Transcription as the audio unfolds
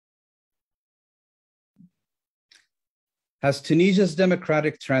Has Tunisia's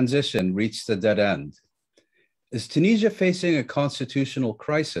democratic transition reached a dead end? Is Tunisia facing a constitutional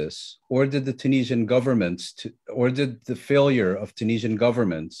crisis, or did the failure of Tunisian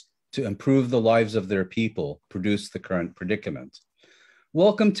governments to improve the lives of their people produce the current predicament?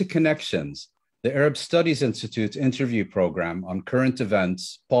 Welcome to Connections, the Arab Studies Institute's interview program on current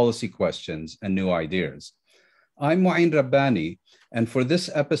events, policy questions, and new ideas. I'm Mouin Rabbani, and for this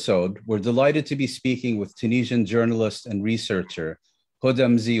episode, we're delighted to be speaking with Tunisian journalist and researcher Houda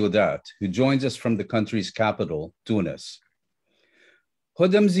Mzioudet, who joins us from the country's capital, Tunis.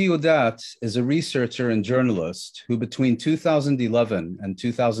 Houda Mzioudet is a researcher and journalist who between 2011 and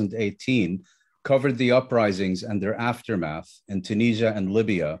 2018 covered the uprisings and their aftermath in Tunisia and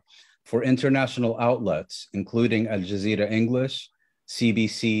Libya for international outlets, including Jazeera English,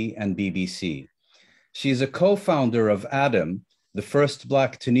 CBC, and BBC. She is a co-founder of ADAM, the first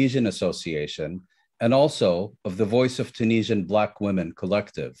Black Tunisian Association, and also of the Voice of Tunisian Black Women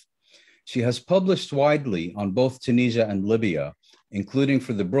Collective. She has published widely on both Tunisia and Libya, including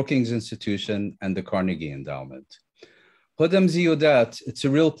for the Brookings Institution and the Carnegie Endowment. Houda Mzioudet, it's a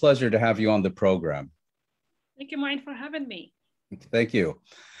real pleasure to have you on the program. Thank you, Mouin, for having me. Thank you.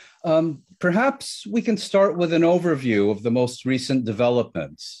 Perhaps we can start with an overview of the most recent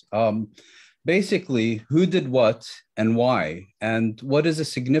developments. Basically, who did what and why, and what is the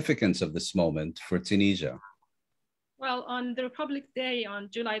significance of this moment for Tunisia? Well, on the Republic Day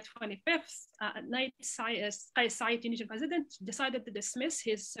on July 25th, at night, Kais Saied, Tunisian president, decided to dismiss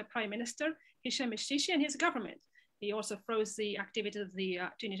his prime minister, Hichem Mechichi, and his government. He also froze the activities of the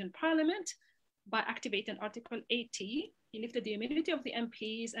Tunisian parliament by activating Article 80. He lifted the immunity of the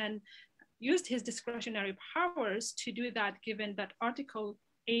MPs and used his discretionary powers to do that, given that Article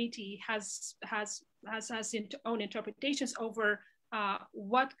 80 has its own interpretations over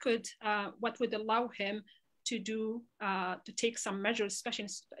what would allow him to do to take some measures, especially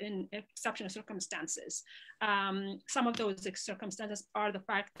in exceptional circumstances. Some of those circumstances are the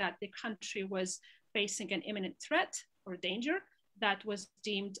fact that the country was facing an imminent threat or danger that was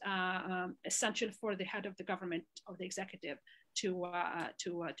deemed essential for the head of the government, of the executive, to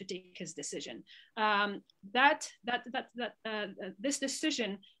take his decision. This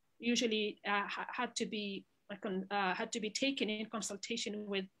decision usually had to be taken in consultation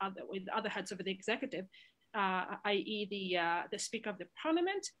with other heads of the executive, i.e. the Speaker of the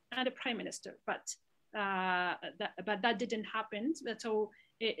Parliament and the Prime Minister. But that didn't happen. So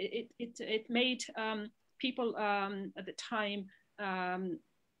it made people at the time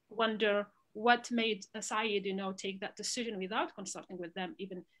wonder what made Saied, take that decision without consulting with them,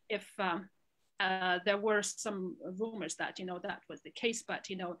 even if there were some rumors that, that was the case, but,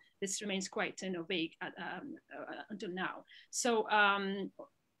 this remains quite, vague until now. So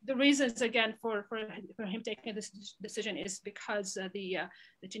the reasons, again, for him taking this decision is because the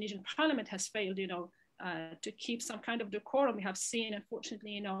Tunisian parliament has failed, to keep some kind of decorum. We have seen,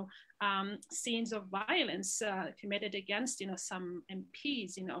 unfortunately, scenes of violence committed against, some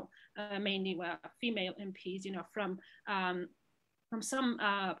MPs, mainly female MPs, from some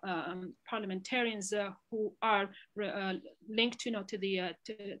parliamentarians who are linked, to the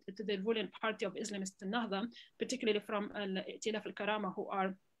ruling party of Islamist Nahda, particularly from Tilaf al-Karama, who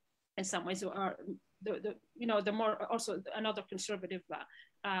are, in some ways, the more also another conservative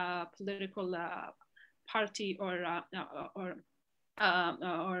political party or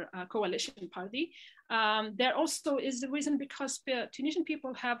coalition party. There also is the reason because Tunisian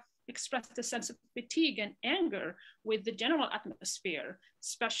people have expressed a sense of fatigue and anger with the general atmosphere,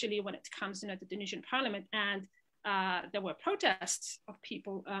 especially when it comes to the Tunisian parliament. And there were protests of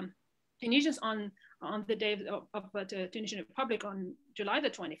people, Tunisians on the day of the Tunisian Republic on July the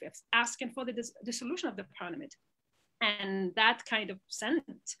 25th, asking for the dissolution of the parliament. And that kind of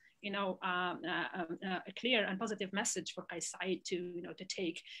sent a clear and positive message for Kais Saied to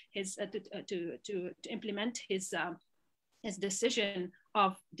take his to implement his decision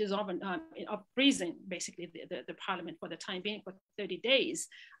of dissolving of freezing basically the parliament for the time being for 30 days.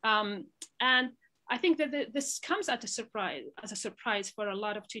 And I think that this comes as a surprise for a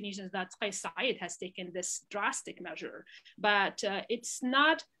lot of Tunisians that Kais Saied has taken this drastic measure, but it's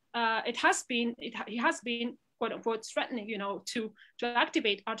not. He has been quote unquote threatening, to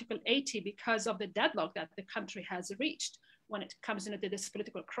activate Article 80 because of the deadlock that the country has reached when it comes into this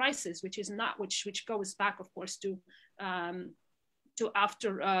political crisis, which goes back, of course, to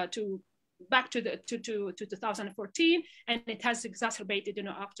 2014, and it has exacerbated,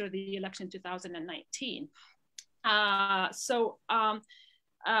 after the election 2019.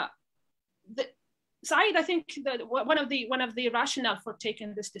 Saied, I think that one of the rationale for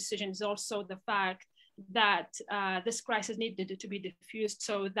taking this decision is also the fact that this crisis needed to be diffused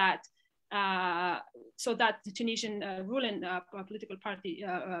so that the Tunisian ruling political party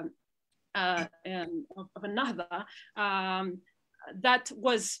of Ennahda that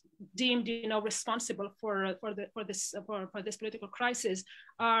was deemed, responsible for this political crisis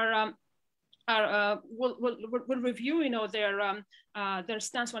will review, their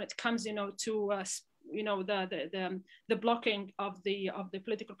stance when it comes, to the blocking of the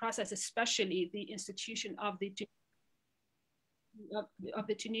political process, especially the institution of the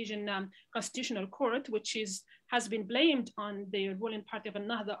Tunisian Constitutional Court, which has been blamed on the ruling party of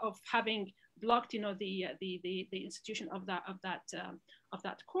Ennahda of having blocked, the institution of that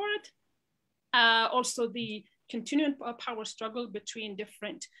court. Also, the continuing power struggle between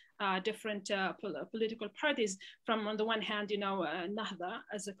different political parties. From, on the one hand, Ennahda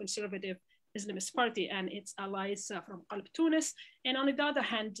as a conservative Islamist party and its allies from Qalb Tunis, and on the other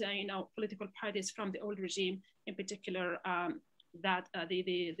hand, political parties from the old regime, in particular. That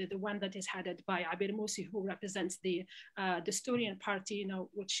the one that is headed by Abir Moussi, who represents the Desturian party,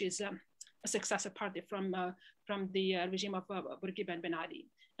 which is a successor party from the regime of Bourguiba Ben Ali.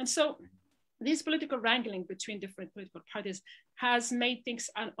 And so this political wrangling between different political parties has made things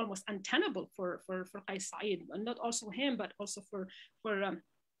almost untenable for Kais Saied, and not also him, but also for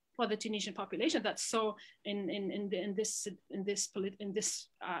the Tunisian population that's so in this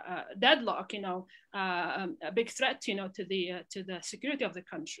deadlock, a big threat, to the security of the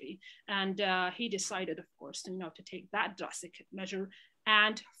country. And he decided, of course, to take that drastic measure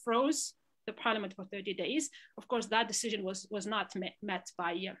and froze the parliament for 30 days. Of course, that decision was not met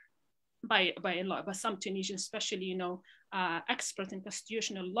by some Tunisians, especially experts in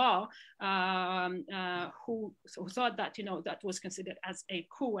constitutional law, who thought that that was considered as a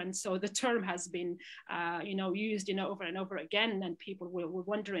coup, and so the term has been used over and over again, and people were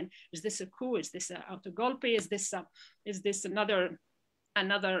wondering, is this a coup? Is this a autogolpe? Is this another?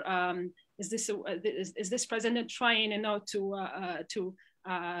 Is this president trying to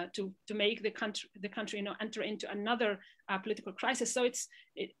make the country enter into another political crisis? So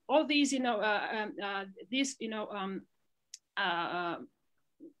all these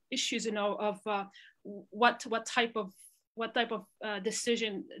issues of what type of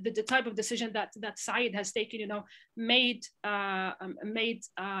decision, the type of decision that Saied has taken, made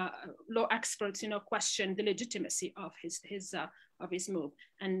law experts question the legitimacy of his move,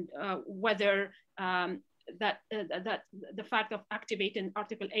 and whether that the fact of activating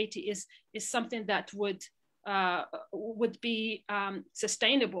Article 80 is something that would be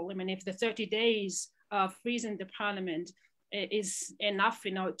sustainable. I mean, if the 30 days of freezing the parliament is enough,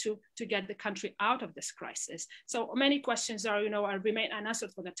 to get the country out of this crisis. So many questions remain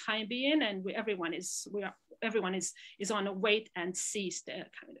unanswered for the time being, and everyone is on a wait and see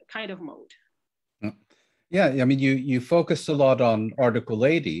kind of mode. Yeah, I mean, you focused a lot on Article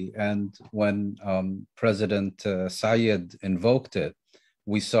 80, and when President Saied invoked it,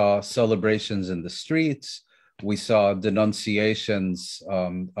 we saw celebrations in the streets. We saw denunciations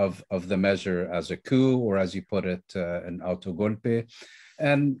of the measure as a coup, or as you put it, an autogolpe.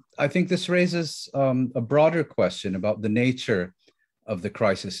 And I think this raises a broader question about the nature of the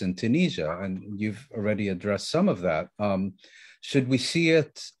crisis in Tunisia, and you've already addressed some of that. Should we see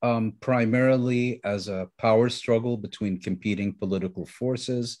it primarily as a power struggle between competing political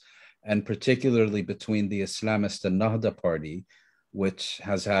forces, and particularly between the Islamist Ennahda party, which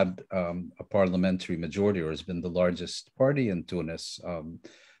has had a parliamentary majority, or has been the largest party in Tunis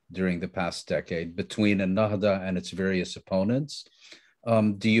during the past decade, between Ennahda and its various opponents?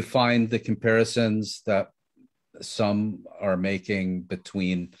 Do you find the comparisons that some are making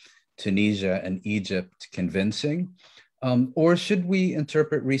between Tunisia and Egypt convincing? Or should we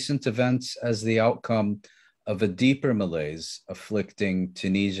interpret recent events as the outcome of a deeper malaise afflicting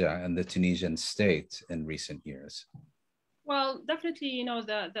Tunisia and the Tunisian state in recent years? Well, definitely,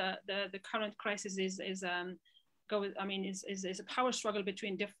 the current crisis is a power struggle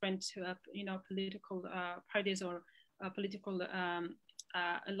between different, political parties or political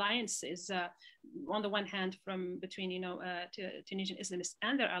alliances. On the one hand, between Tunisian Islamists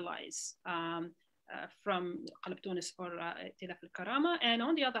and their allies. From Qalb Tunis or Tilaf al-Karama, and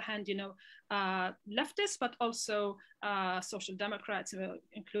on the other hand, leftists, but also social democrats,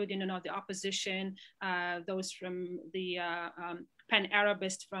 including the opposition, those from the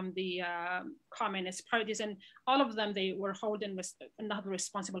pan-Arabist, from the communist parties, and all of them, they were holding Ennahda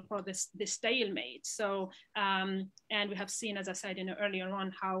responsible for this stalemate. So, and we have seen, as I said earlier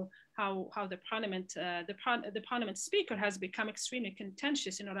on, how the parliament speaker has become extremely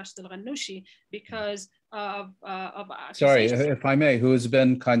contentious, Rashid al-Ghannouchi, because Sorry, if I may, who has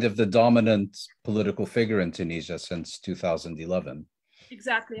been kind of the dominant political figure in Tunisia since 2011?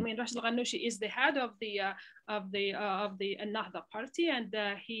 Exactly. I mean, Rashid Ghannouchi is the head of the Ennahda party, and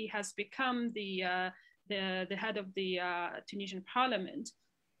he has become the head of the Tunisian parliament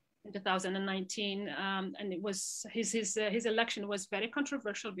in 2019, and it was his election was very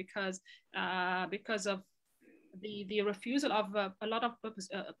controversial because of the refusal of a lot of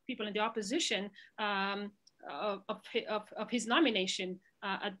people in the opposition of his nomination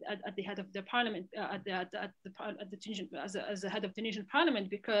at the head of the parliament, at the Tunisian, as the head of the Tunisian parliament,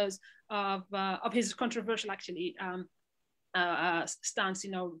 because of his controversial actually stance,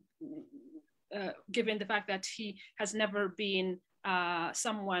 given the fact that he has never been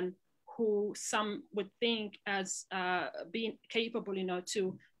someone who some would think as being capable,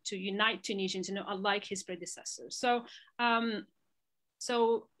 to unite Tunisians, unlike his predecessors.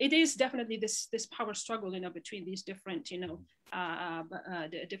 So it is definitely this power struggle, between these different,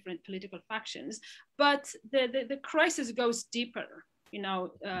 the different political factions. But the crisis goes deeper.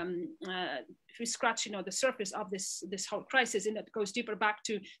 If we scratch, the surface of this whole crisis, and it goes deeper back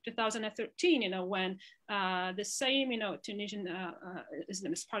to 2013, when the same, Tunisian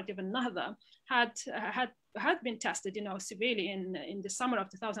Islamist party of Ennahda had been tested, severely in the summer of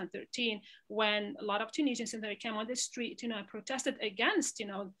 2013, when a lot of Tunisians came on the street, protested against,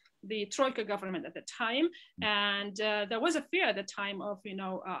 the Troika government at the time, and there was a fear at the time of,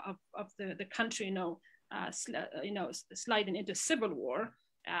 of the country, sliding into civil war.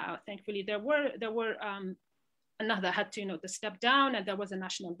 Thankfully, there were Ennahda had to step down, and there was a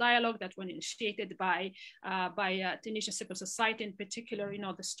national dialogue that was initiated by Tunisian civil society, in particular,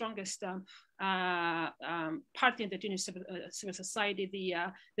 the strongest party in the Tunisian civil society, the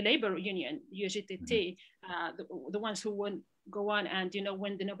labor union, UGTT, the ones who would go on and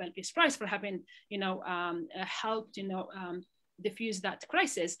win the Nobel Peace Prize for having helped diffuse that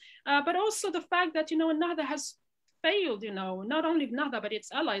crisis, but also the fact that Ennahda has failed, not only Ennahda but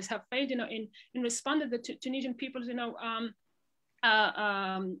its allies have failed, in responding to the Tunisian people's,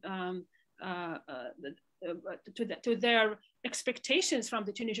 to their expectations from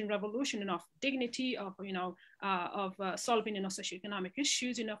the Tunisian revolution, of dignity, of solving socioeconomic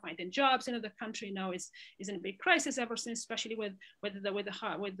issues, finding jobs. The country is in a big crisis ever since, especially with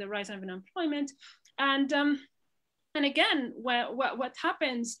the rise of unemployment, and again, what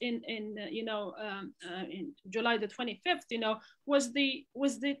happens in July the 25th, was the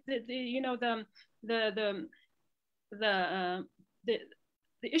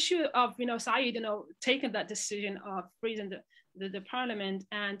issue of Saied taking that decision of freezing the parliament,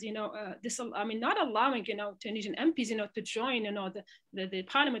 and not allowing Tunisian MPs to join the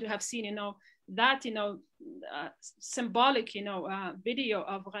parliament. We have seen that symbolic video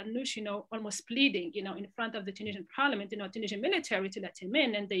of Ghannouchi almost pleading in front of the Tunisian parliament, Tunisian military to let him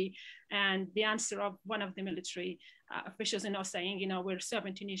in, and the answer of one of the military officials saying we're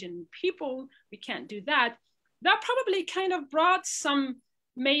serving Tunisian people, we can't do that. That probably kind of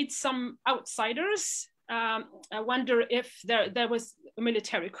made some outsiders wonder if there was a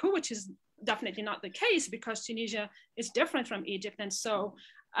military coup, which is definitely not the case, because Tunisia is different from Egypt. And so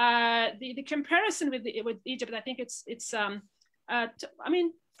the comparison with Egypt, I think it's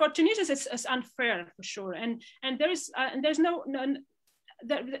for Tunisians it's unfair for sure, and there's no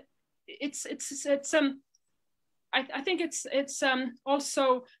it's I think it's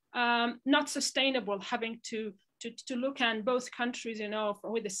also not sustainable having to look at both countries,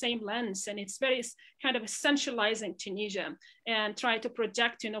 with the same lens, and it's very kind of essentializing Tunisia and try to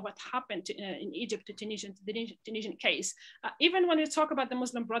project, what happened in Egypt to the Tunisian case. Even when you talk about the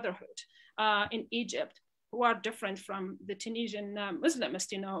Muslim Brotherhood in Egypt, who are different from the Tunisian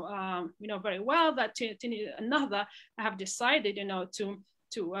Islamists, very well that Ennahda have decided,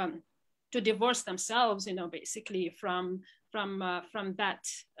 to divorce themselves, basically from that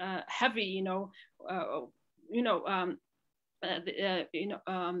heavy,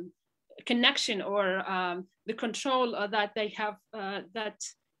 connection or the control that they have, that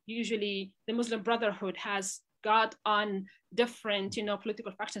usually the Muslim Brotherhood has got on different,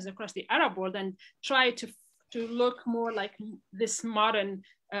 political factions across the Arab world, and try to look more like this modern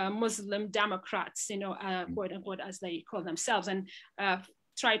Muslim Democrats, quote unquote, as they call themselves, and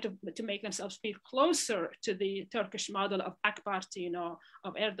try to make themselves feel closer to the Turkish model of AK Party,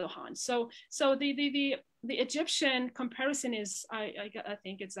 of Erdogan. So the Egyptian comparison is, I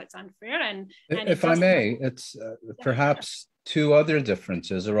think that's unfair. And if I may, it's perhaps two other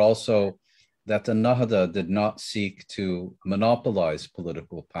differences are also that the Ennahda did not seek to monopolize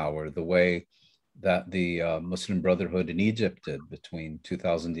political power the way that the Muslim Brotherhood in Egypt did between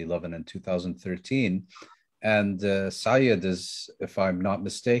 2011 and 2013. And Saied is, if I'm not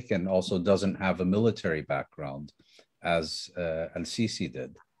mistaken, also doesn't have a military background as al-Sisi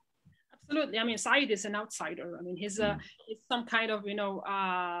did. Absolutely. I mean, Saied is an outsider. I mean, he's some kind of,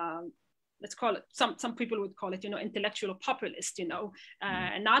 let's call it, some people would call it, intellectual populist,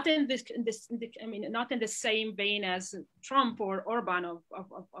 not in not in the same vein as Trump or Orban of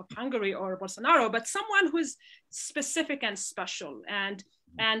Hungary or Bolsonaro, but someone who's specific and special. And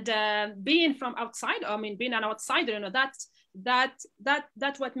being from outside, I mean, being an outsider, that's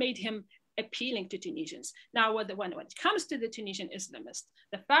what made him appealing to Tunisians. Now, when it comes to the Tunisian Islamists,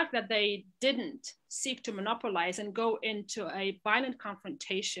 the fact that they didn't seek to monopolize and go into a violent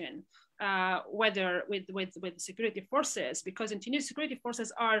confrontation, whether with security forces, because in Tunisia, security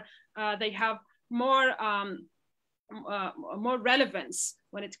forces they have more relevance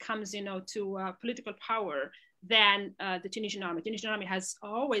when it comes, to political power than the Tunisian army. The Tunisian army has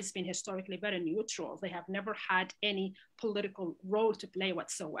always been historically very neutral. They have never had any political role to play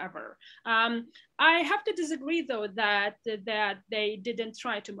whatsoever. I have to disagree, though, that they didn't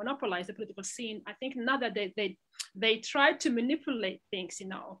try to monopolize the political scene. I think not that they tried to manipulate things,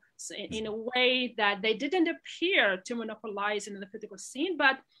 in a way that they didn't appear to monopolize in the political scene,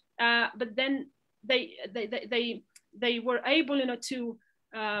 but then they were able, to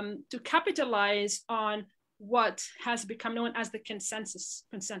capitalize on what has become known as the consensus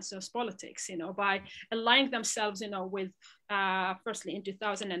politics, by aligning themselves, with firstly in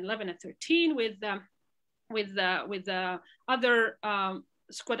 2011 and 13 with other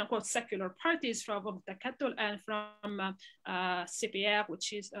quote unquote secular parties from Takatul and from CPR,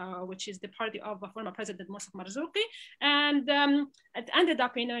 which is the party of former President Moussa Marzouki, and it ended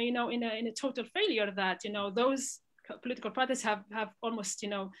up in a total failure that those political parties have almost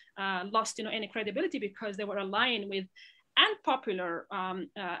lost any credibility because they were aligned with unpopular an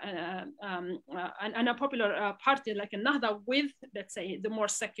unpopular party like Ennahda with, let's say, the more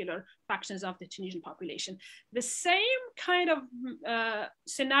secular factions of the Tunisian population. The same kind of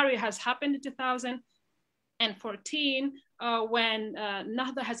scenario has happened in 2014 when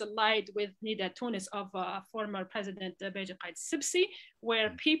Ennahda has allied with Nida Tunis of former President Beji Kais Saied,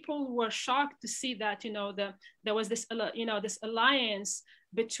 where people were shocked to see that there was this this alliance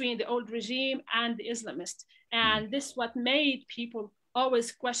between the old regime and the Islamists, and this what made people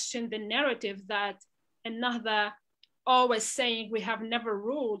always question the narrative that Ennahda always saying we have never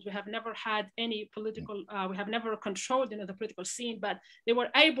ruled, we have never had any political, we have never controlled the political scene, but they were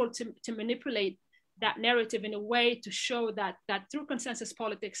able to manipulate that narrative in a way to show that through consensus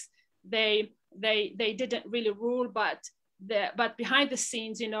politics they didn't really rule, but behind the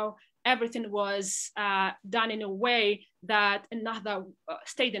scenes everything was done in a way that Ennahda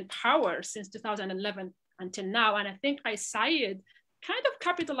stayed in power since 2011 until now. And I think Kais Saied kind of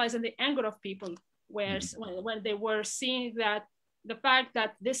capitalized on the anger of people, where when they were seeing that the fact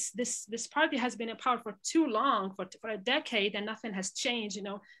that this party has been in power for too long, for a decade, and nothing has changed,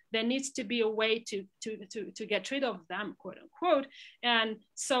 there needs to be a way to get rid of them, quote unquote. And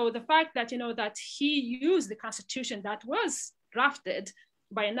so the fact that that he used the constitution that was drafted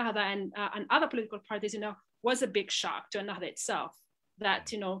by Ennahda and other political parties, was a big shock to Ennahda itself. That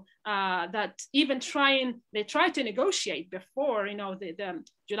that even they tried to negotiate before the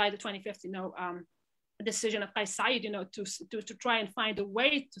July the 25th decision of Kais Saied to try and find a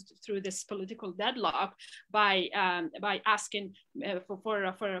way through this political deadlock by asking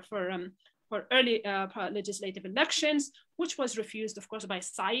for early legislative elections, which was refused, of course, by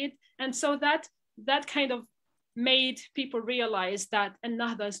Saied. And so that kind of made people realize that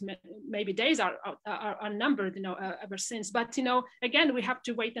Ennahda's maybe days are numbered, ever since. But again, we have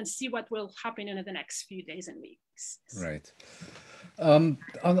to wait and see what will happen in the next few days and weeks. Right. On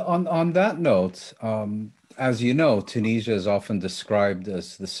that note, as you know, Tunisia is often described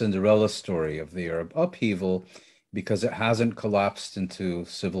as the Cinderella story of the Arab upheaval because it hasn't collapsed into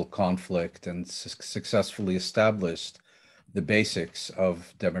civil conflict and successfully established the basics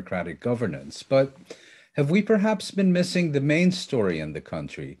of democratic governance. But have we perhaps been missing the main story in the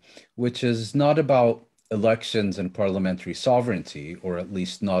country, which is not about elections and parliamentary sovereignty, or at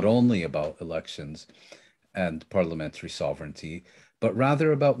least not only about elections and parliamentary sovereignty, but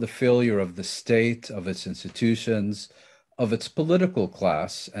rather about the failure of the state, of its institutions, of its political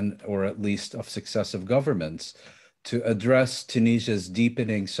class, or at least of successive governments to address Tunisia's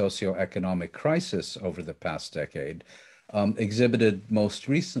deepening socioeconomic crisis over the past decade, exhibited most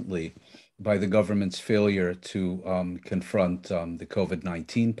recently by the government's failure to confront the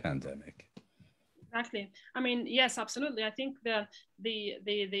COVID-19 pandemic? Exactly. I mean, yes, absolutely. I think the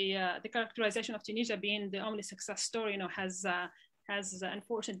characterization of Tunisia being the only success story, has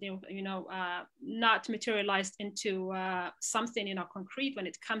unfortunately, not materialized into something, concrete when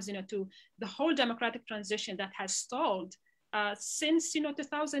it comes, to the whole democratic transition that has stalled since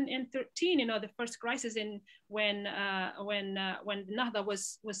 2013, the first crisis when Nahda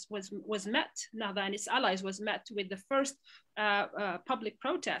was met, Nahda and its allies was met with the first public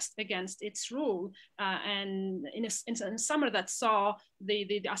protest against its rule, and in summer that saw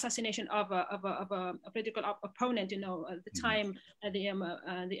the assassination of a political opponent, at the time, the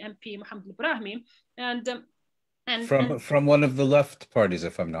MP Mohamed Ibrahimi, from one of the left parties,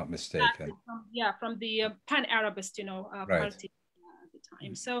 if I'm not mistaken. From the Pan-Arabist, Right. party at the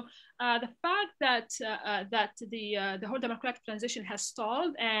time. So the fact that the whole democratic transition has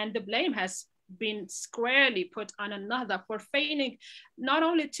stalled, and the blame has been squarely put on Nahda for failing not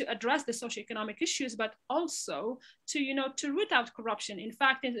only to address the socioeconomic issues, but also to root out corruption. In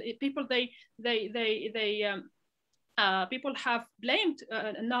fact, people people have blamed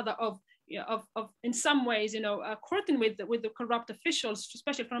Nahda of in some ways, courting with the corrupt officials,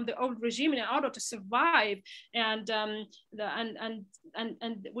 especially from the old regime, in order to survive. And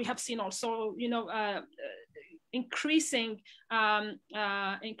we have seen also, increasing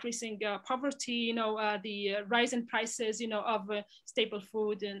poverty, the rise in prices, of staple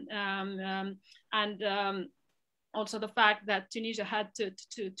food, and also the fact that Tunisia had to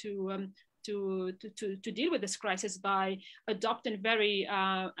deal with this crisis by adopting very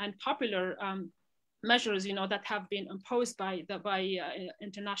unpopular measures, that have been imposed by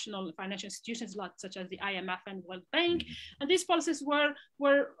international financial institutions such as the IMF and World Bank. And these policies were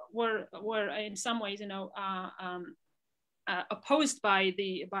in some ways, opposed by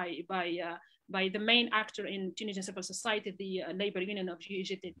the main actor in Tunisian civil society, the labor union of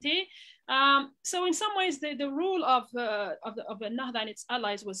UGTT. So in some ways, the rule of Nahda and its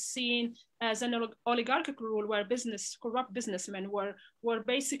allies was seen as an oligarchical rule, where corrupt businessmen were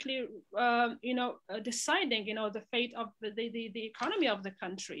basically, deciding, the fate of the economy of the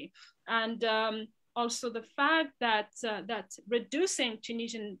country. And also the fact that reducing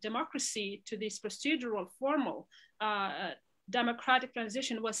Tunisian democracy to this procedural, formal democratic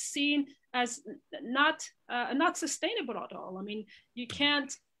transition was seen as not sustainable at all. I mean, you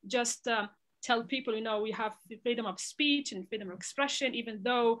can't just tell people, we have freedom of speech and freedom of expression, even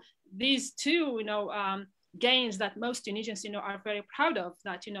though these two, gains that most Tunisians, are very proud of,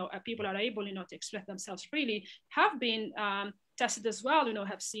 that, people are able, to express themselves freely, have been tested as well.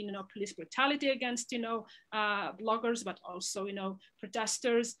 Have seen, police brutality against, bloggers, but also,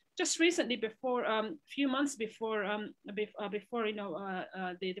 protesters. Just recently, before a few months before the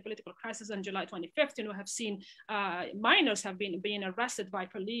political crisis on July 25th, have seen minors have been being arrested by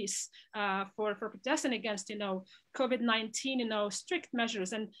police for protesting against, COVID-19, strict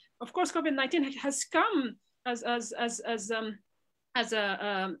measures. And of course, COVID-19 has come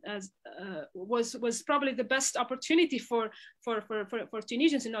was probably the best opportunity for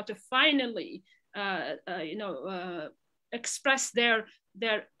Tunisians, to finally, express their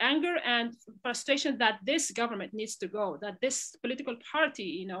anger and frustration that this government needs to go, that this political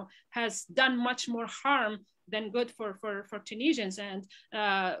party, has done much more harm than good for Tunisians. And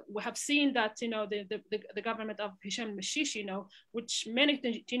we have seen that, the government of Hichem Mechichi, which many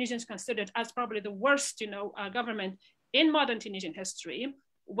Tunisians considered as probably the worst, government in modern Tunisian history,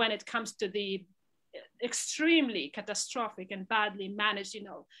 when it comes to the extremely catastrophic and badly managed,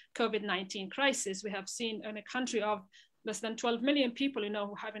 COVID-19 crisis. We have seen in a country of less than 12 million people,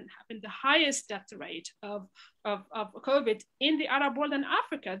 who haven't the highest death rate of COVID in the Arab world and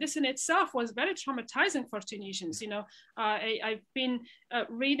Africa. This in itself was very traumatizing for Tunisians. I've been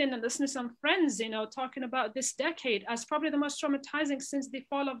reading and listening to some friends, talking about this decade as probably the most traumatizing since the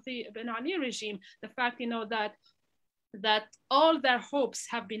fall of the Ben Ali regime. The fact, that all their hopes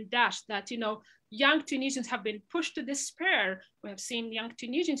have been dashed, that, young Tunisians have been pushed to despair. We have seen young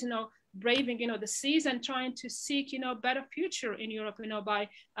Tunisians, braving, the seas and trying to seek, better future in Europe, by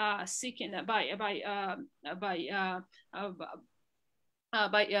seeking,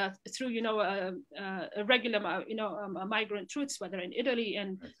 through, regular, migrant routes, whether in Italy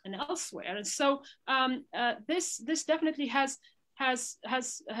and elsewhere. And so this definitely has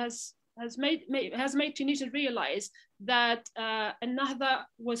made Tunisia realize that Ennahda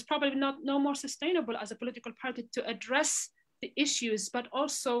was probably no more sustainable as a political party to address the issues, but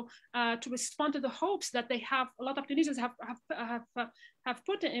also to respond to the hopes that they have. A lot of Tunisians have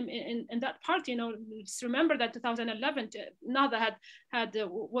put in that party. Remember that 2011, Ennahda had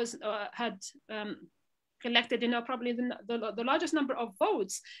collected, probably the largest number of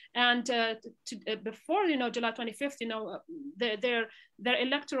votes. And before, July 25th, their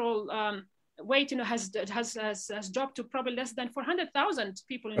electoral weight, has dropped to probably less than 400,000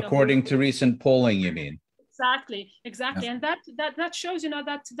 people. According to recent polling, you mean? Exactly, yeah. And that shows,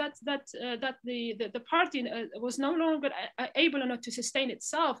 that the party was no longer able to sustain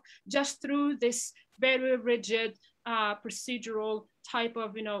itself just through this very rigid procedural type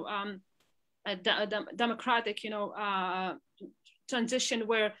of, democratic, transition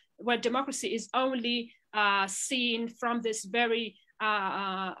where democracy is only seen from this very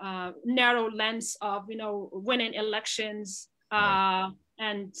narrow lens of, winning elections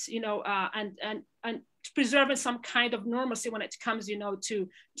and preserving some kind of normalcy when it comes, to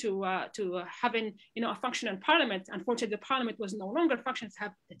having, a functional parliament. Unfortunately, the parliament was no longer functioning.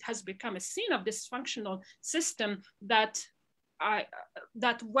 It has become a scene of dysfunctional system that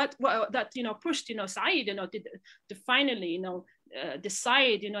pushed, Saied, to finally,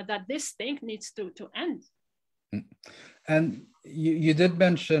 decide, that this thing needs to end. And you did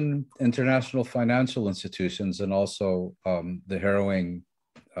mention international financial institutions and also the harrowing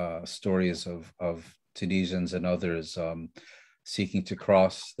stories of Tunisians and others seeking to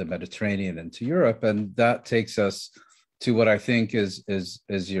cross the Mediterranean into Europe. And that takes us to what I think is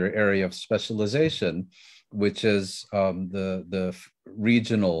your area of specialization, which is the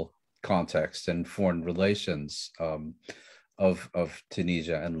regional context and foreign relations of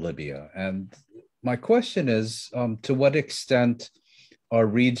Tunisia and Libya. And my question is, to what extent are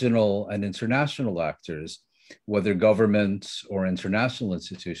regional and international actors, whether governments or international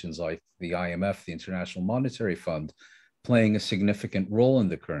institutions like the IMF, the International Monetary Fund, playing a significant role in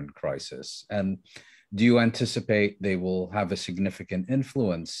the current crisis? And do you anticipate they will have a significant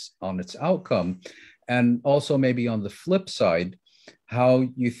influence on its outcome? And also maybe on the flip side, how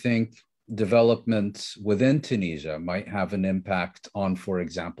you think developments within Tunisia might have an impact on, for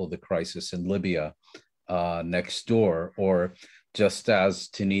example, the crisis in Libya next door, or just as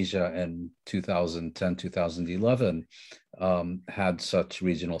Tunisia in 2010, 2011 had such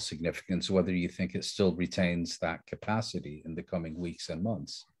regional significance, whether you think it still retains that capacity in the coming weeks and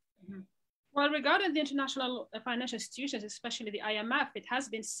months. Mm-hmm. Well, regarding the international financial institutions, especially the IMF, it has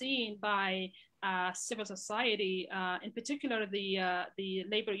been seen by civil society, in particular the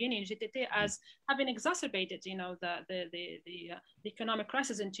labor union GTT, as having exacerbated, the economic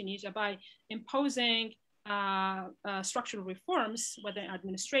crisis in Tunisia by imposing structural reforms, whether in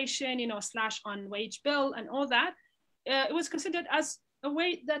administration, slash on wage bill and all that. It was considered as a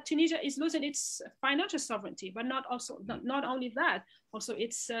way that Tunisia is losing its financial sovereignty, but not only that, also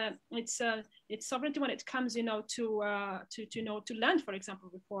its sovereignty when it comes, to land, for example,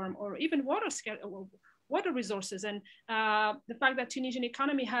 reform, or even water resources, and the fact that Tunisian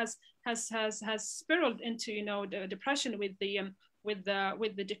economy has spiraled into, the depression with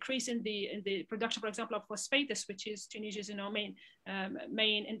the decrease in the production, for example, of phosphates, which is Tunisia's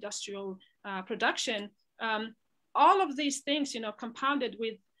main industrial production. All of these things, compounded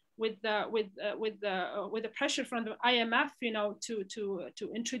with the pressure from the IMF,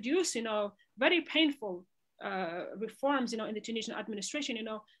 to introduce, very painful reforms, in the Tunisian administration,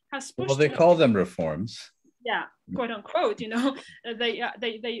 has pushed. Well, they call them reforms. Yeah, quote unquote. They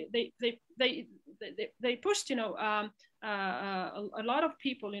pushed, a lot of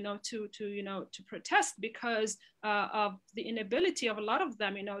people, to protest because of the inability of a lot of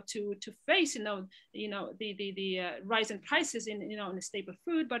them, to face, the rise in prices in a staple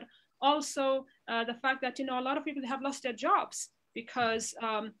food, but also the fact that, a lot of people have lost their jobs because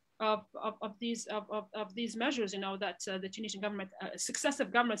of these measures, that the Tunisian government,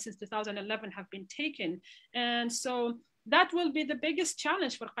 successive governments since 2011 have been taken. And so that will be the biggest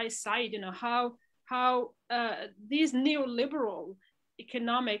challenge for Kais Saied, how these neoliberal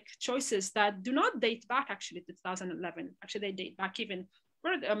economic choices that do not date back actually to 2011, actually they date back even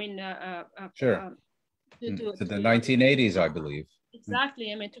further. I mean, to the 1980s, I believe.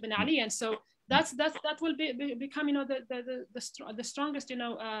 Exactly. I mean, to Ben Ali, and so that will become, the strongest,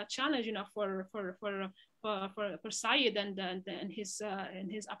 challenge, for Saied and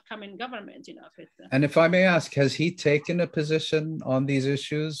his upcoming government, And if I may ask, has he taken a position on these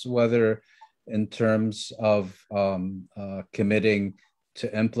issues, whether in terms of committing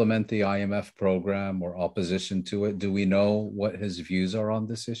to implement the IMF program or opposition to it? Do we know what his views are on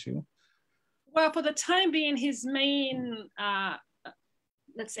this issue? Well, for the time being, his main,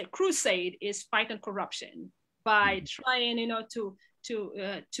 let's say, crusade is fighting corruption by trying,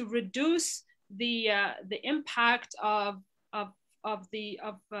 to reduce the impact of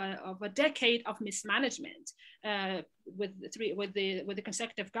a decade of mismanagement with the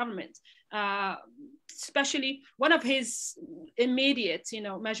consecutive government. Especially one of his immediate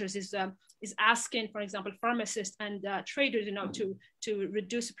measures is asking, for example, pharmacists and traders to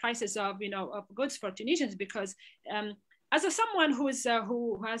reduce prices of goods for Tunisians, because as someone who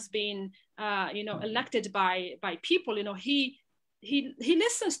has been elected by people, he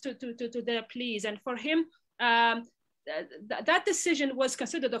listens to their pleas, and for him that decision was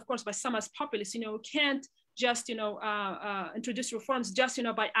considered, of course, by some as populist. Can't just introduce reforms just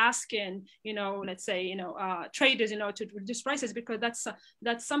by asking let's say traders to reduce prices, because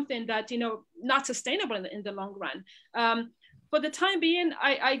that's something that not sustainable in the long run. For the time being,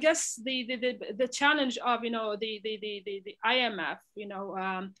 I guess the challenge of the IMF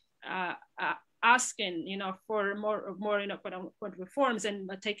asking for more quote unquote reforms and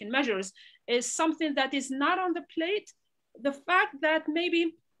taking measures is something that is not on the plate. The fact that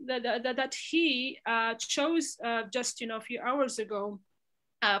maybe that he chose just a few hours ago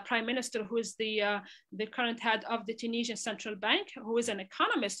Prime Minister, who is the current head of the Tunisian Central Bank, who is an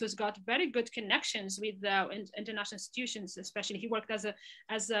economist who's got very good connections with international institutions. Especially, he worked he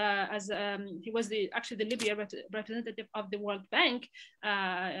was actually the Libya representative of the World Bank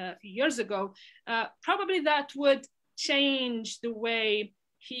a few years ago. Probably that would change the way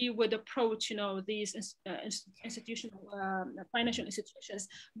he would approach, these institutional financial institutions,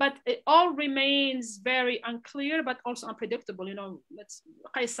 but it all remains very unclear, but also unpredictable.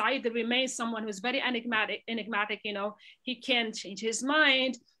 Kais Saied remains someone who's very enigmatic. He can change his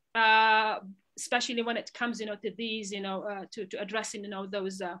mind, especially when it comes, to these, to addressing,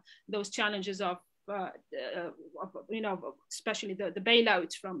 those challenges of, especially the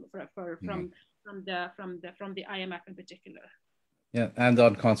bailouts from the IMF in particular. Yeah, and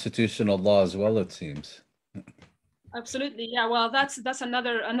on constitutional law as well, it seems. Absolutely, yeah. Well, that's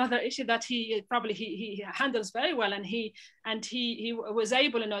another issue that he probably he handles very well, and he was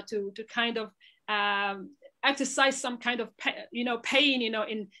able, to kind of exercise some kind of pain,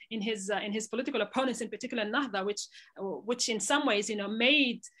 in his political opponents, in particular Nahda, which in some ways,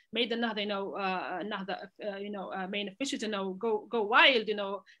 made the Nahda, main officials, go wild,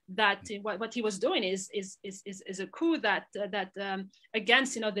 that what he was doing is a coup that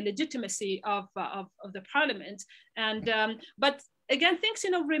against, the legitimacy of the parliament, and but again, things,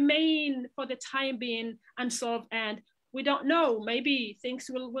 remain for the time being unsolved, and we don't know. Maybe things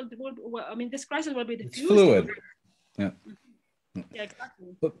will I mean, this crisis will be diffused. It's fluid. Yeah. Yeah,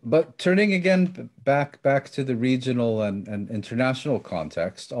 exactly. But turning again back to the regional and international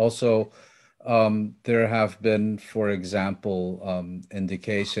context, also there have been, for example,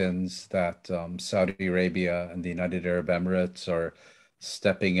 indications that Saudi Arabia and the United Arab Emirates are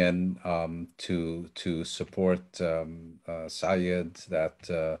stepping in to support Saied,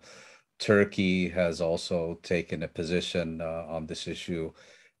 that Turkey has also taken a position on this issue,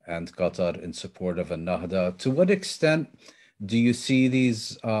 and Qatar in support of a Nahda. To what extent do you see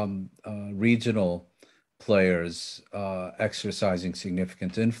these regional players exercising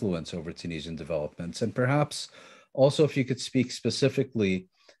significant influence over Tunisian developments? And perhaps also, if you could speak specifically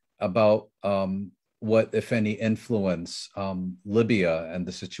about what, if any, influence Libya and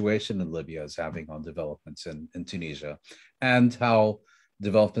the situation in Libya is having on developments in Tunisia, and how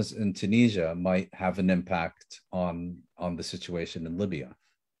developments in Tunisia might have an impact on the situation in Libya.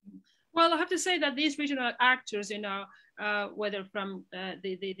 Well, I have to say that these regional actors, whether from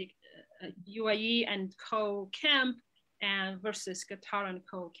the UAE and co-camp and versus Qatar and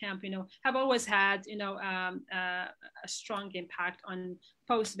co-camp, have always had, a strong impact on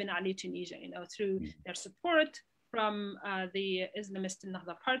post-Ben Ali Tunisia, through their support from the Islamist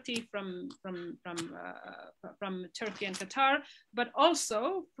Nahda party, from Turkey and Qatar, but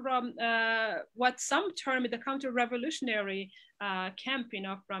also from what some term the counter-revolutionary camp,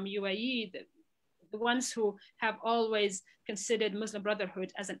 from UAE, the ones who have always considered Muslim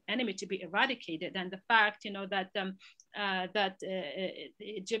Brotherhood as an enemy to be eradicated, and the fact, that the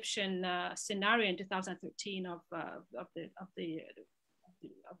Egyptian scenario in 2013 of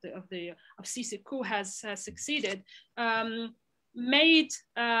Sisi coup has succeeded, made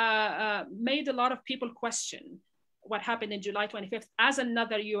a lot of people question what happened in July 25th as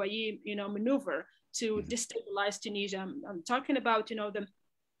another UAE, maneuver to destabilize Tunisia. I'm talking about,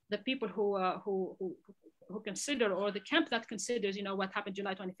 the people who consider, or the camp that considers, what happened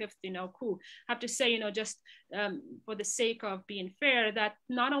July 25th, coup. I have to say, just for the sake of being fair, that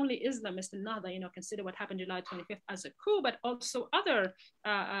not only Islamists and Nahda, consider what happened July 25th as a coup, but also other,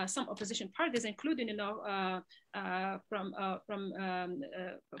 some opposition parties, including, from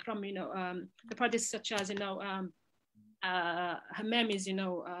the parties such as, Hamami's,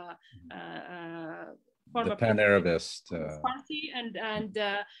 the pan-Arabist party, and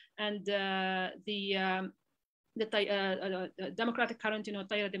the democratic current,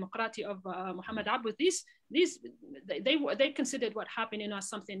 Tayara Demokrati of Muhammad Abbas. They considered what happened, as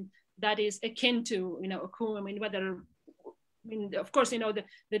something that is akin to, a coup. Of course,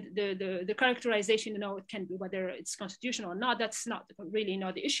 the characterization, it can be whether it's constitutional or not. That's not really,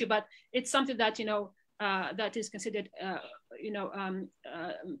 the issue, but it's something that, that is considered,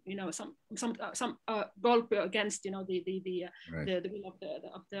 some goal against, the will of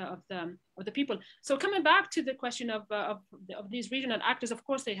the people. So coming back to the question of these regional actors, of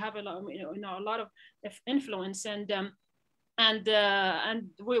course, they have a lot of influence, and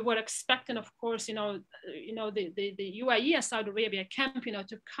we were expecting, of course, the UAE and Saudi Arabia camp,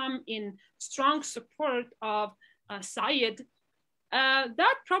 to come in strong support of Saied.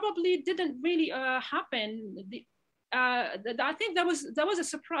 That probably didn't really happen. I think there was a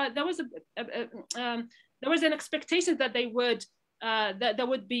surprise. There was an expectation that they would that there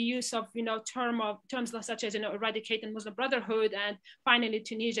would be use of terms such as eradicating Muslim Brotherhood, and finally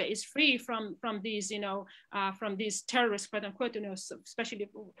Tunisia is free from these from these terrorists, quote unquote, especially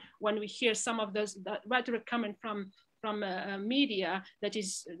when we hear some of those rhetoric coming from media that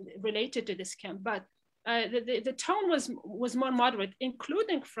is related to this camp. But the tone was more moderate,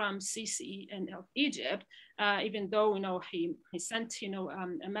 including from Sisi and of Egypt, even though he sent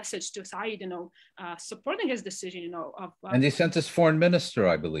a message to Saied supporting his decision and he sent his foreign minister,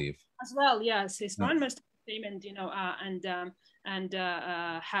 I believe, as well. Yes, his foreign minister came and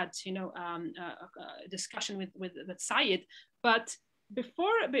had a discussion with Saied, but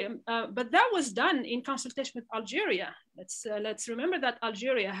that was done in consultation with Algeria. Let's remember that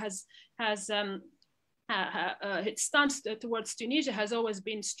Algeria has its stance towards Tunisia has always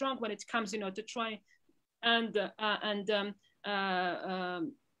been strong when it comes, to try and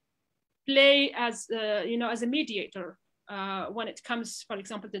play as as a mediator when it comes, for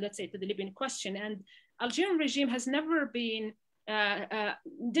example, to, let's say, to the Libyan question. And Algerian regime has never been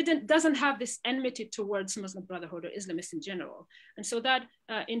doesn't have this enmity towards Muslim Brotherhood or Islamists in general. And so that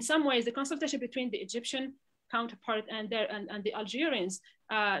in some ways the consultation between the Egyptian counterpart and the Algerians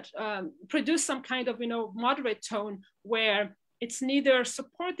produce some kind of moderate tone where it's neither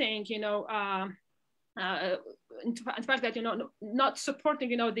supporting in fact that not supporting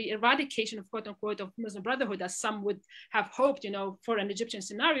the eradication of, quote unquote, of Muslim Brotherhood as some would have hoped for an Egyptian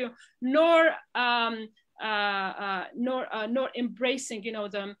scenario, nor embracing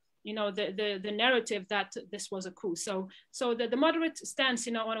the narrative that this was a coup. So the moderate stance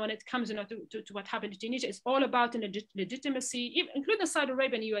when it comes to what happened in Tunisia is all about legitimacy, including Saudi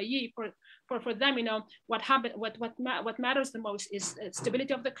Arabia and UAE. For them, what happened, what matters the most is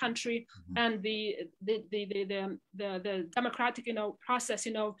stability of the country, and the democratic process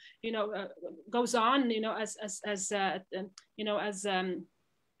goes on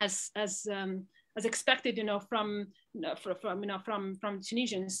as expected from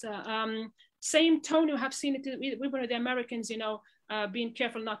Tunisians. Same tone you have seen it. We were the Americans being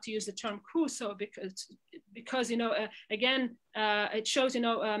careful not to use the term coup, so because again it shows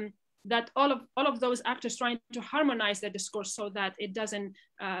that all of those actors trying to harmonize their discourse so that it doesn't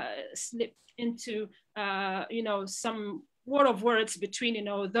slip into some war of words between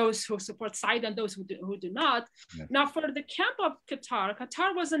those who support Saied and those who do not. Yeah. Now for the camp of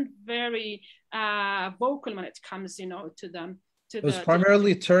Qatar wasn't very vocal when it comes to them. It was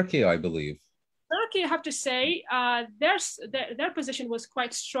primarily Turkey, I believe. Turkey, I have to say, their position was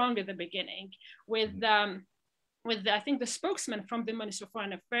quite strong at the beginning, with I think the spokesman from the Ministry of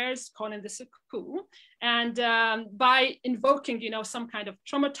Foreign Affairs calling this a coup, and by invoking some kind of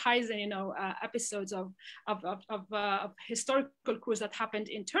traumatizing episodes of historical coups that happened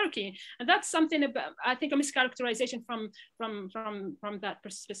in Turkey, and that's something about, I think, a mischaracterization from that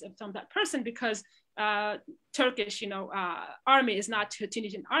person, because Turkish army is not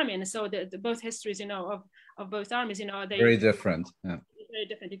Tunisian army, and so the both histories of both armies they very different. Yeah. Very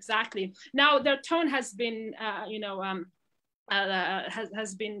different, exactly. Now their tone has been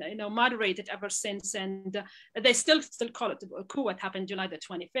has been moderated ever since, and they still call it a coup. What happened July the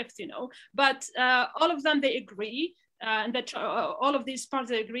 25th, but all of them, they agree, and that all of these parts,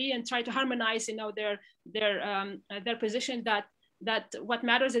 they agree and try to harmonize their position that what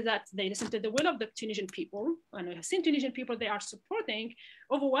matters is that they listen to the will of the Tunisian people. And we have seen Tunisian people, they are supporting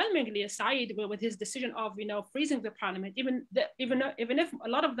overwhelmingly Saied with his decision of freezing the parliament, even if a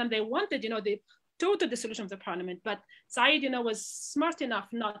lot of them, they wanted the total dissolution of the parliament. But Saied was smart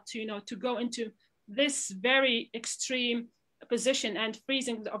enough not to go into this very extreme position and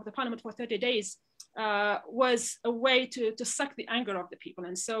freezing of the parliament for 30 days. was a way to suck the anger of the people.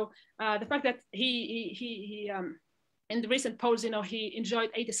 And so the fact that he in the recent polls, he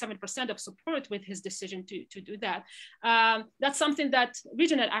enjoyed 87% of support with his decision to do that. That's something that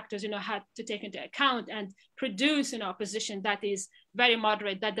regional actors, had to take into account and produce, a position that is very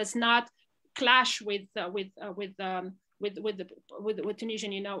moderate, that does not clash with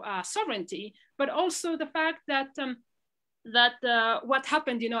Tunisian, sovereignty, but also the fact that what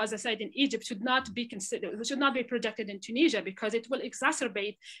happened, as I said, in Egypt should not be considered, should not be projected in Tunisia, because it will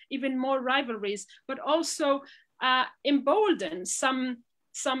exacerbate even more rivalries, but also embolden some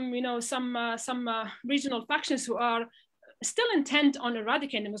regional factions who are still intent on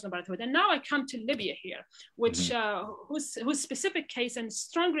eradicating the Muslim Brotherhood. And now I come to Libya here, which whose specific case and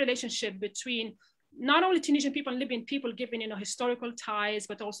strong relationship between not only Tunisian people and Libyan people, given historical ties,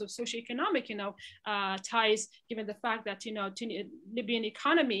 but also socioeconomic ties, given the fact that Tunisian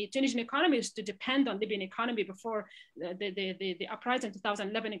economy is to depend on Libyan economy before the uprising in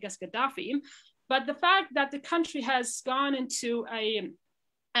 2011 against Gaddafi. But the fact that the country has gone into an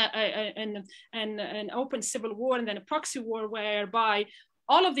open civil war and then a proxy war, whereby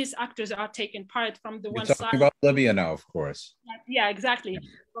all of these actors are taking part from the one side. You're talking about Libya now, of course. Yeah, exactly.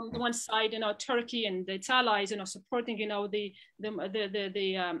 From the one side, Turkey and its allies, supporting, the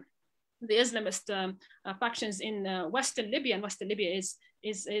Islamist factions in Western Libya, and Western Libya is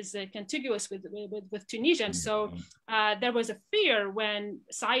contiguous with Tunisia. And so there was a fear when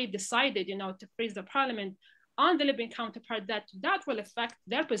Saied decided, to freeze the parliament on the Libyan counterpart, that will affect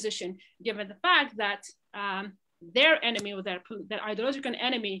their position, given the fact that their enemy, or their ideological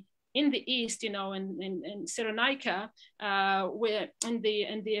enemy in the east, in Cyrenaica,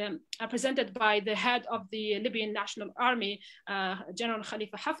 presented by the head of the Libyan National Army, General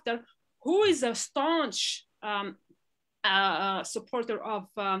Khalifa Haftar, who is a staunch supporter of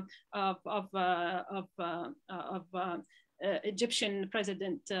Egyptian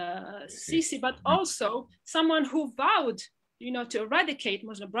President Sisi, but also someone who vowed, to eradicate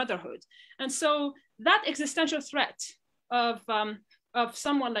Muslim Brotherhood. And so that existential threat of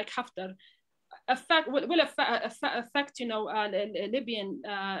someone like Haftar will affect Libyan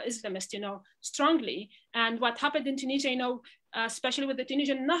Islamists, strongly. And what happened in Tunisia, especially with the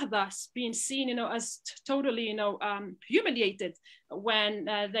Tunisian Nahda being seen, as totally, humiliated when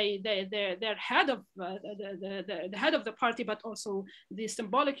their head of the head of the party, but also the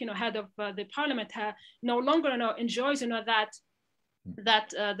symbolic, head of the parliament, no longer, enjoys,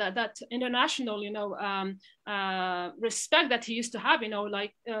 that international, respect that he used to have,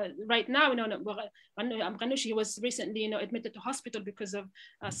 right now, Ghannouchi was recently, admitted to hospital because of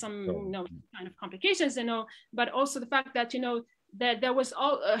some, kind of complications, but also the fact that, that there was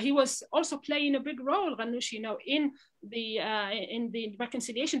he was also playing a big role, Ghannouchi, in the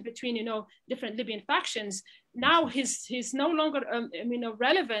reconciliation between, different Libyan factions. Now he's no longer,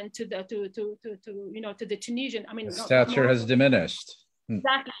 relevant to the Tunisian. His stature has diminished.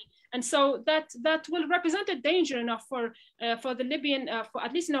 Exactly. And so that will represent a danger enough for the Libyan, for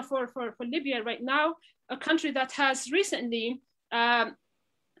at least for Libya right now, a country that has recently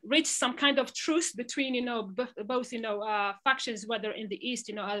reached some kind of truce between both factions, whether in the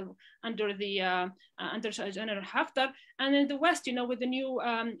east under General Haftar, and in the west with the new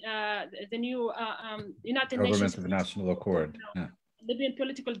United Nations Government of National Accord. Libyan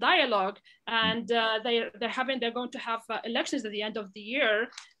political dialogue, and they're going to have elections at the end of the year,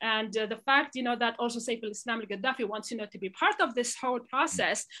 and the fact that also Saif al-Islam al-Gaddafi wants to be part of this whole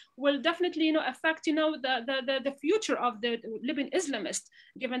process will definitely affect the future of the Libyan Islamists,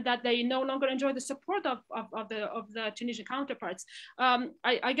 given that they no longer enjoy the support of the Tunisian counterparts.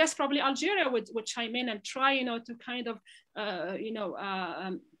 I guess probably Algeria would chime in and try to kind of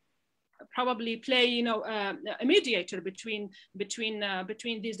probably play a mediator between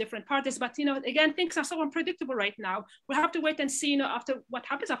these different parties, but again, things are so unpredictable right now. We have to wait and see after what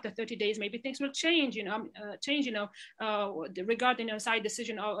happens after 30 days. Maybe things will change regarding side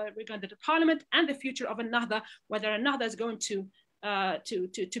decision regarding the parliament and the future of Ennahda, whether Ennahda is going to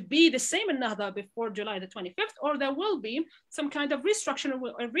be the same Ennahda before July the 25th, or there will be some kind of restructuring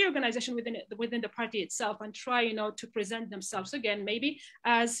or reorganization within the party itself, and try to present themselves again maybe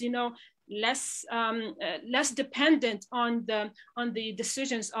as less dependent on the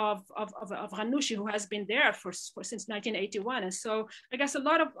decisions of Ghannouchi, who has been there since 1981. And so I guess a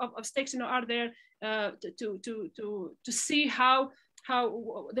lot of stakes are there to see how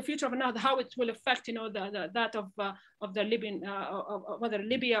the future of Ennahda, how it will affect that of the Libyan, whether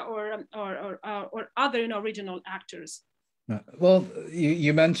Libya or other regional actors. Well,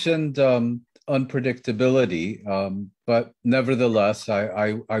 you mentioned unpredictability, but nevertheless,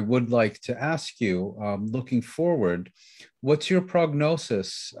 I would like to ask you, looking forward, what's your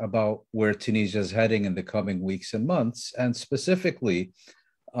prognosis about where Tunisia is heading in the coming weeks and months? And specifically,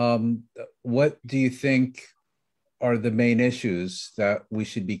 what do you think are the main issues that we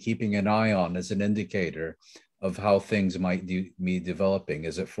should be keeping an eye on as an indicator of how things might be developing?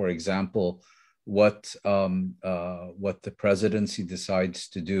 Is it, for example, what the presidency decides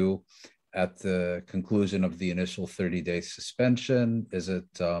to do at the conclusion of the initial 30-day suspension? Is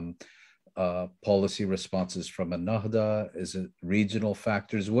it policy responses from Ennahda? Is it regional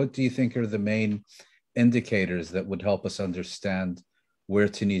factors? What do you think are the main indicators that would help us understand where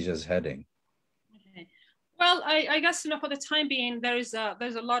Tunisia is heading? Well, I guess, for the time being, there's a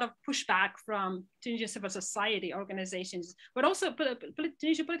lot of pushback from Tunisian civil society organizations, but also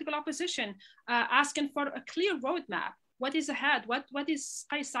Tunisian political opposition, asking for a clear roadmap. What is ahead? What is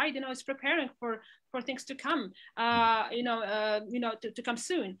Kais Saied, is preparing for things to come, to come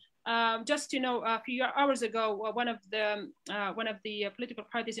soon. Just a few hours ago, one of the political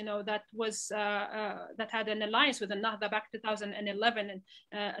parties, that had an alliance with the Ennahda back 2011, and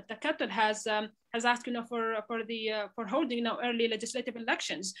Takatul has asked, for holding early legislative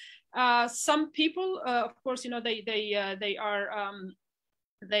elections. Some people, of course,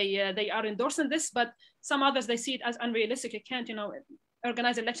 they are endorsing this, but some others, they see it as unrealistic. It can't,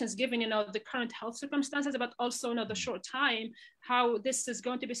 organize elections given the current health circumstances, but also the short time, how this is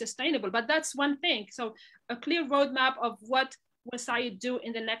going to be sustainable. But that's one thing. So a clear roadmap of what will Saied do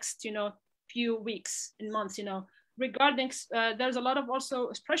in the next few weeks and months. Regarding there's a lot of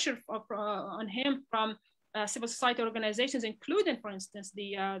also pressure on him from civil society organizations, including, for instance,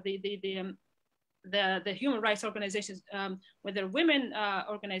 the human rights organizations, whether women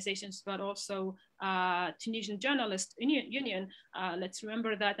organizations, but also Tunisian Journalists Union. Let's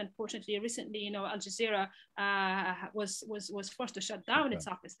remember that, unfortunately, recently, Al Jazeera was forced to shut down its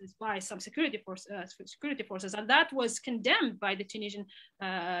offices by some security forces, and that was condemned by the Tunisian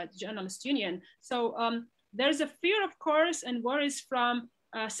Journalists Union. So there's a fear, of course, and worries from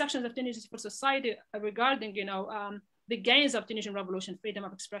sections of Tunisian civil society regarding, the gains of Tunisian revolution, freedom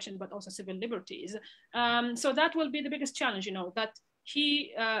of expression, but also civil liberties. So that will be the biggest challenge, that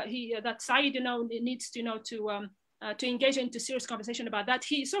that Saied, needs to engage into serious conversation about that.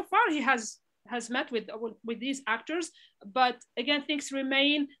 So far he has met with these actors, but again, things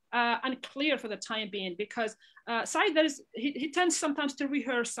remain unclear for the time being, because Saied, he tends sometimes to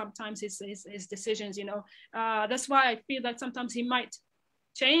rehearse sometimes his decisions. That's why I feel that sometimes he might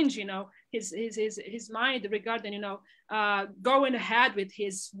change, his mind regarding, going ahead with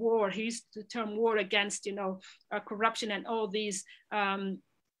his war. He used the term war against, corruption and all these.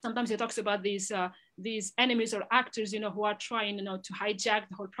 Sometimes he talks about these enemies or actors, who are trying, to hijack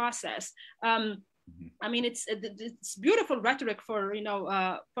the whole process. I mean, it's beautiful rhetoric for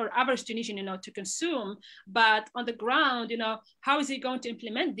average Tunisian, to consume, but on the ground, how is he going to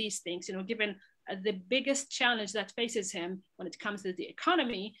implement these things, given the biggest challenge that faces him when it comes to the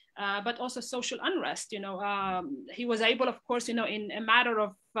economy, but also social unrest. He was able, of course, in a matter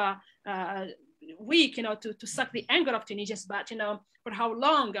of week, to suck the anger of Tunisians, but for how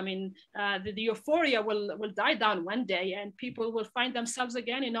long? I mean, the euphoria will die down one day, and people will find themselves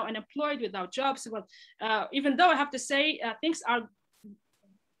again, unemployed, without jobs. Well, even though I have to say things are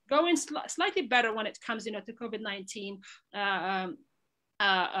going slightly better when it comes, to COVID-19.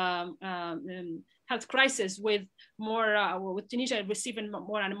 Health crisis, with with Tunisia receiving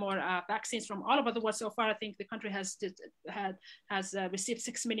more and more vaccines from all over the world. So far, I think the country has received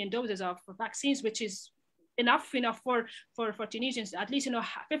 6 million doses of vaccines, which is enough, for Tunisians. At least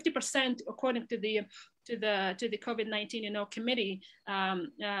 50%, according to the COVID-19 committee,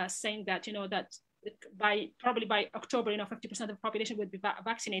 saying that that probably by October 50% of the population would be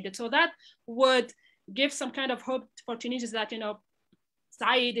vaccinated. So that would give some kind of hope for Tunisians that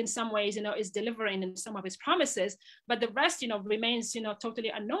Saied in some ways, is delivering in some of his promises, but the rest, remains, totally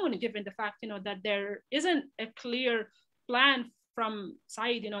unknown, given the fact, that there isn't a clear plan from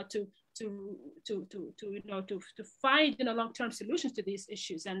Saied, to find, long-term solutions to these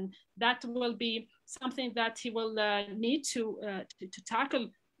issues, and that will be something that he will need to tackle,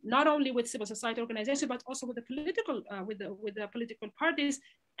 not only with civil society organizations, but also with the political political parties,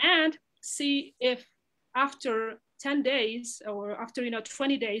 and see if after 10 days or after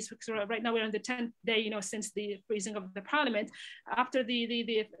 20 days, because right now we're on the 10th day since the freezing of the parliament, after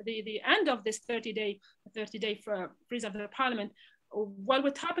the end of this 30-day freeze of the parliament, what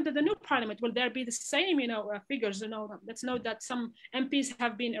would happen to the new parliament? Will there be the same figures? Let's note that some MPs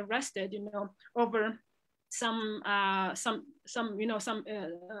have been arrested over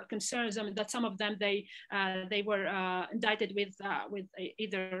concerns. I mean, that some of them they were indicted with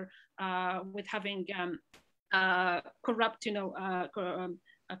either with having corrupt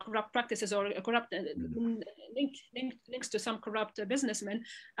corrupt practices or corrupt links to some corrupt businessmen.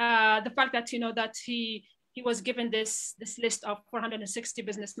 The fact that that he was given this list of 460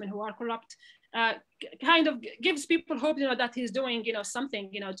 businessmen who are corrupt kind of gives people hope that he's doing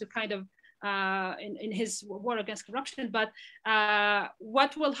something to kind of in his war against corruption. But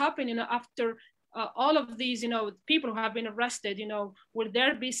what will happen after all of these people who have been arrested, will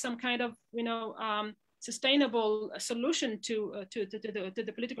there be some kind of sustainable solution to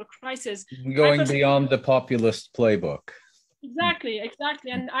the political crisis going beyond the populist playbook? Exactly.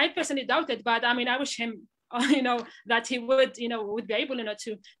 And I personally doubt it, but I mean, I wish him that he would be able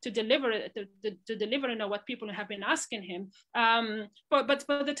to deliver what people have been asking him. But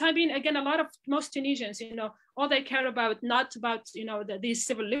for the time being, again, most Tunisians, all they care about, not about these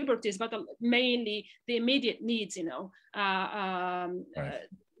civil liberties, but mainly the immediate needs. Right.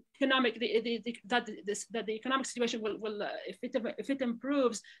 That the economic situation will if it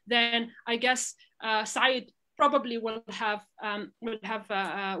improves, then I guess Saied probably will have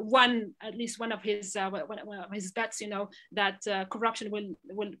won at least one of his bets, that corruption will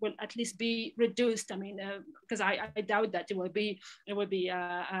at least be reduced. I mean, because I doubt that it will be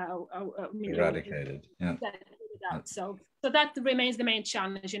eradicated. Yeah. So that remains the main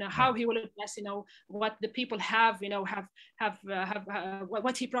challenge. How he will address what the people have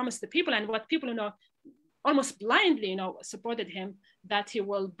what he promised the people, and what people almost blindly supported him, that he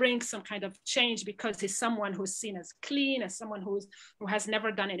will bring some kind of change because he's someone who's seen as clean, as someone who has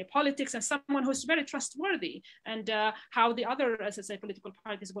never done any politics, and someone who's very trustworthy. And how the other, as I say, political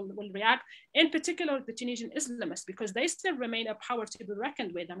parties will react, in particular the Tunisian Islamists, because they still remain a power to be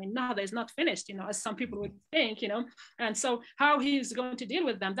reckoned with. I mean, Nahda is not finished, as some people would think, and so how he's going to deal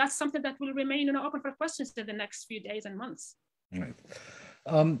with them, that's something that will remain open for questions in the next few days and months. Right.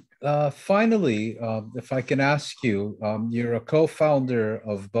 Finally, if I can ask you, you're a co-founder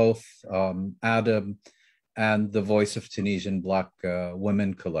of both Adam and the Voice of Tunisian Black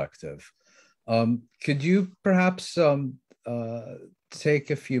Women Collective. Could you perhaps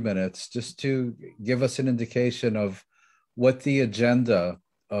take a few minutes just to give us an indication of what the agenda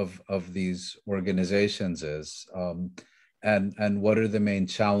of these organizations is, and what are the main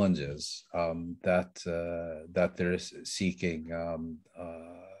challenges that they're seeking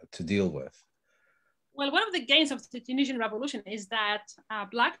to deal with? Well, one of the gains of the Tunisian Revolution is that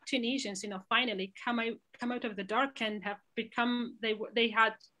Black Tunisians, finally come out of the dark and have become they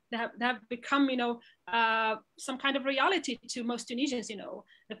have become some kind of reality to most Tunisians.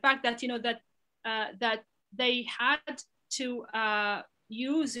 The fact that that they had to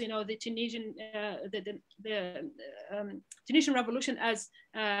use the Tunisian Tunisian Revolution as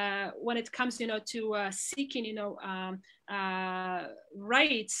when it comes to seeking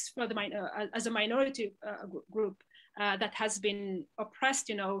rights for as a minority group that has been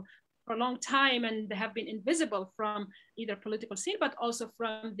oppressed for a long time, and they have been invisible from either political scene but also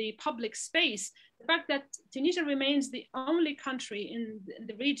from the public space. The fact that Tunisia remains the only country in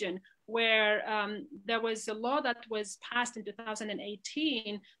the region where there was a law that was passed in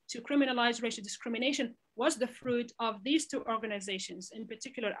 2018 to criminalize racial discrimination was the fruit of these two organizations, in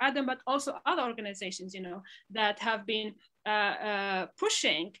particular Adam, but also other organizations, that have been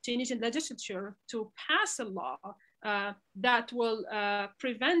pushing Tunisian legislature to pass a law that will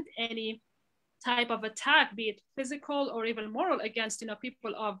prevent any type of attack, be it physical or even moral, against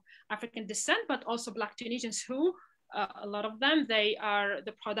people of African descent, but also Black Tunisians who a lot of them, they are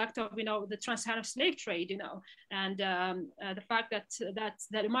the product of the trans-Saharan slave trade, and the fact that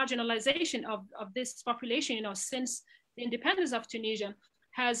the marginalization of this population since the independence of Tunisia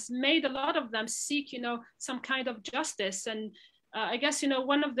has made a lot of them seek some kind of justice. And I guess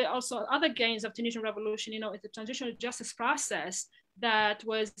one of the also other gains of Tunisian Revolution is the transitional justice process that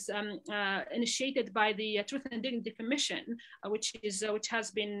was initiated by the Truth and Dignity Commission, which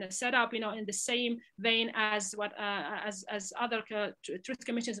has been set up, in the same vein as as other truth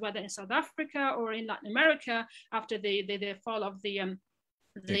commissions, whether in South Africa or in Latin America after the fall of the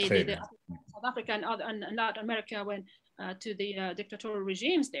South Africa and Latin America when to the dictatorial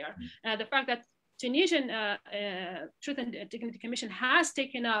regimes there. The fact that Tunisian Truth and Dignity Commission has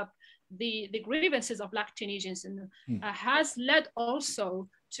taken up the grievances of Black Tunisians and has led also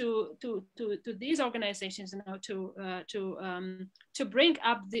to these organizations to bring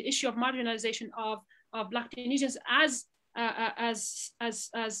up the issue of marginalization of Black Tunisians as a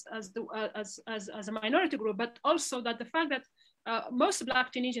minority group, but also that the fact that most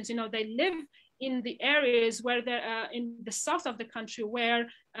Black Tunisians, they live in the areas where there, in the south of the country, where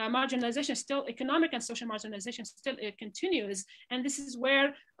marginalization still, economic and social marginalization still continues. And this is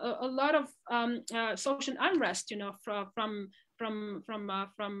where a lot of social unrest, from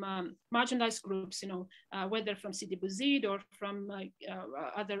marginalized groups, whether from Sidi Bouzid or from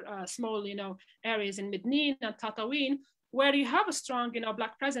other small, areas in Mednin and Tatawin, where you have a strong,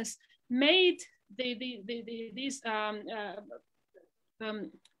 Black presence, made these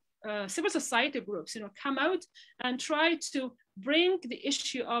civil society groups, come out and try to bring the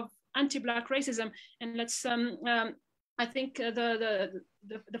issue of anti-Black racism. And let's, I think the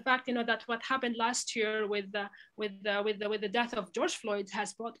fact, that what happened last year with the death of George Floyd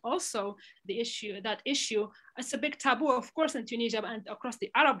has brought also the issue. It's a big taboo, of course, in Tunisia and across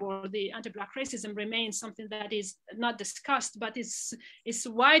the Arab world. The anti-Black racism remains something that is not discussed, but is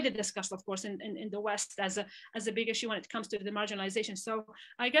widely discussed, of course, in the West as a big issue when it comes to the marginalization. So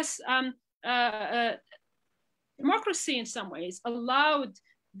I guess democracy, in some ways, allowed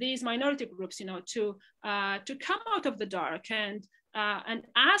these minority groups, to come out of the dark and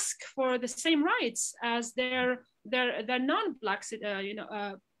ask for the same rights as their non-Black,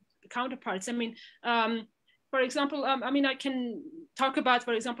 counterparts. I mean, for example, I can talk about,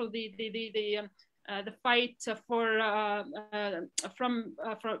 for example, the fight for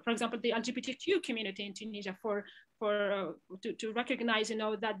example, the LGBTQ community in Tunisia to recognize,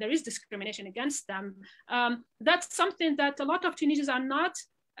 that there is discrimination against them. That's something that a lot of Tunisians are not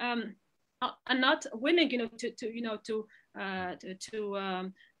willing, to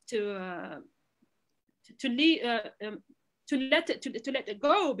let it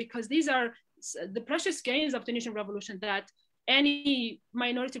go, because these are the precious gains of the Tunisian revolution that any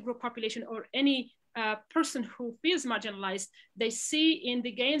minority group population or any person who feels marginalized, they see in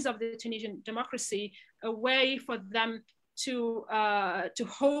the gains of the Tunisian democracy a way for them to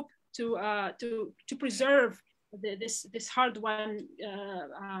hope to preserve this hard-won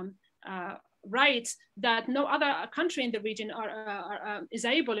rights that no other country in the region is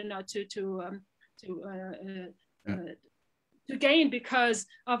able to gain, because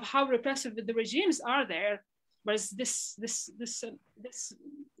of how repressive the regimes are there. Whereas this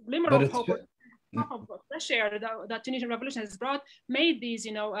glimmer of hope, of fresh air that Tunisian revolution has brought, made these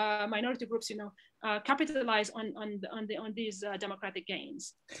minority groups capitalize on these democratic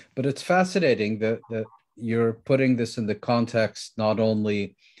gains. But it's fascinating that you're putting this in the context not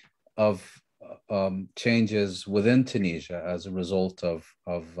only of changes within Tunisia as a result of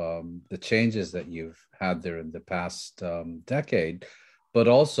the changes that you've had there in the past decade, but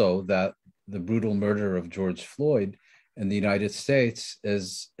also that the brutal murder of George Floyd in the United States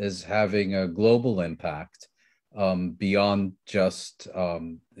is having a global impact beyond just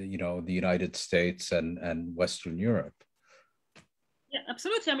the United States and Western Europe. Yeah,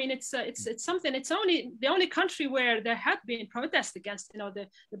 absolutely. I mean, it's something. It's the only country where there had been protests against the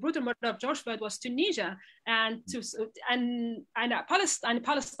brutal murder of George Floyd was Tunisia, and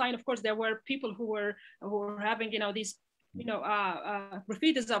Palestine. Of course, there were people who were having these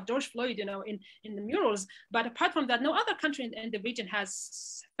graffitis of George Floyd in the murals. But apart from that, no other country in the region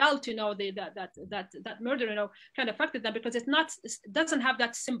has felt that murder kind of affected them, because it doesn't have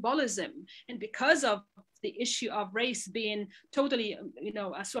that symbolism, and because of the issue of race being totally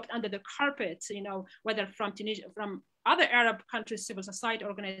swept under the carpet, whether from Tunisia, from other Arab countries, civil society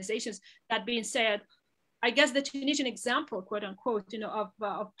organizations. That being said, I guess the Tunisian example, quote unquote,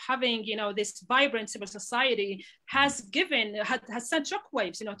 of having, this vibrant civil society has sent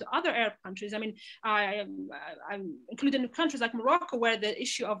shockwaves, to other Arab countries. I mean, I'm including countries like Morocco, where the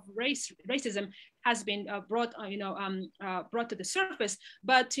issue of racism has been brought to the surface.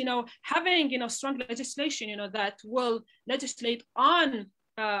 But, having, strong legislation, that will legislate on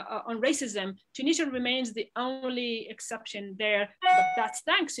racism, Tunisia remains the only exception there. But that's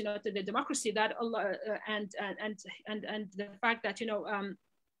thanks, to the democracy that and the fact that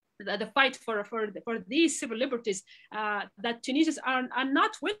the fight for these civil liberties that Tunisians are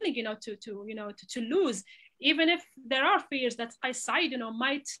not willing, to lose, even if there are fears that Kais Saied,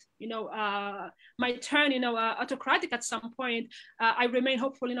 might turn, autocratic at some point. I remain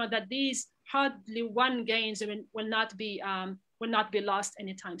hopeful, that these hardly won gains will not be lost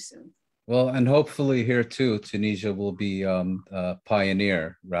anytime soon. Well, and hopefully here too, Tunisia will be a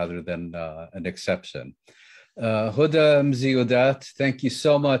pioneer rather than an exception. Houda Mzioudet, thank you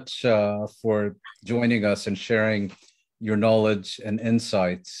so much for joining us and sharing your knowledge and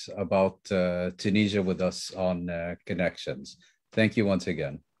insights about Tunisia with us on Connections. Thank you once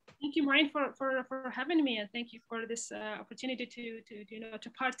again. Thank you, Mouin, for having me, and thank you for this opportunity to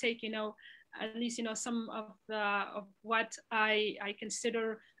partake, at least some of what I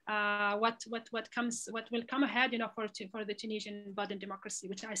consider what will come ahead, for the Tunisian modern democracy,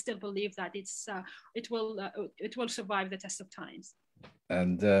 which I still believe that it will survive the test of times.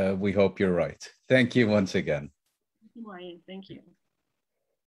 And we hope you're right. Thank you once again. Thank you, Mouin. Thank you.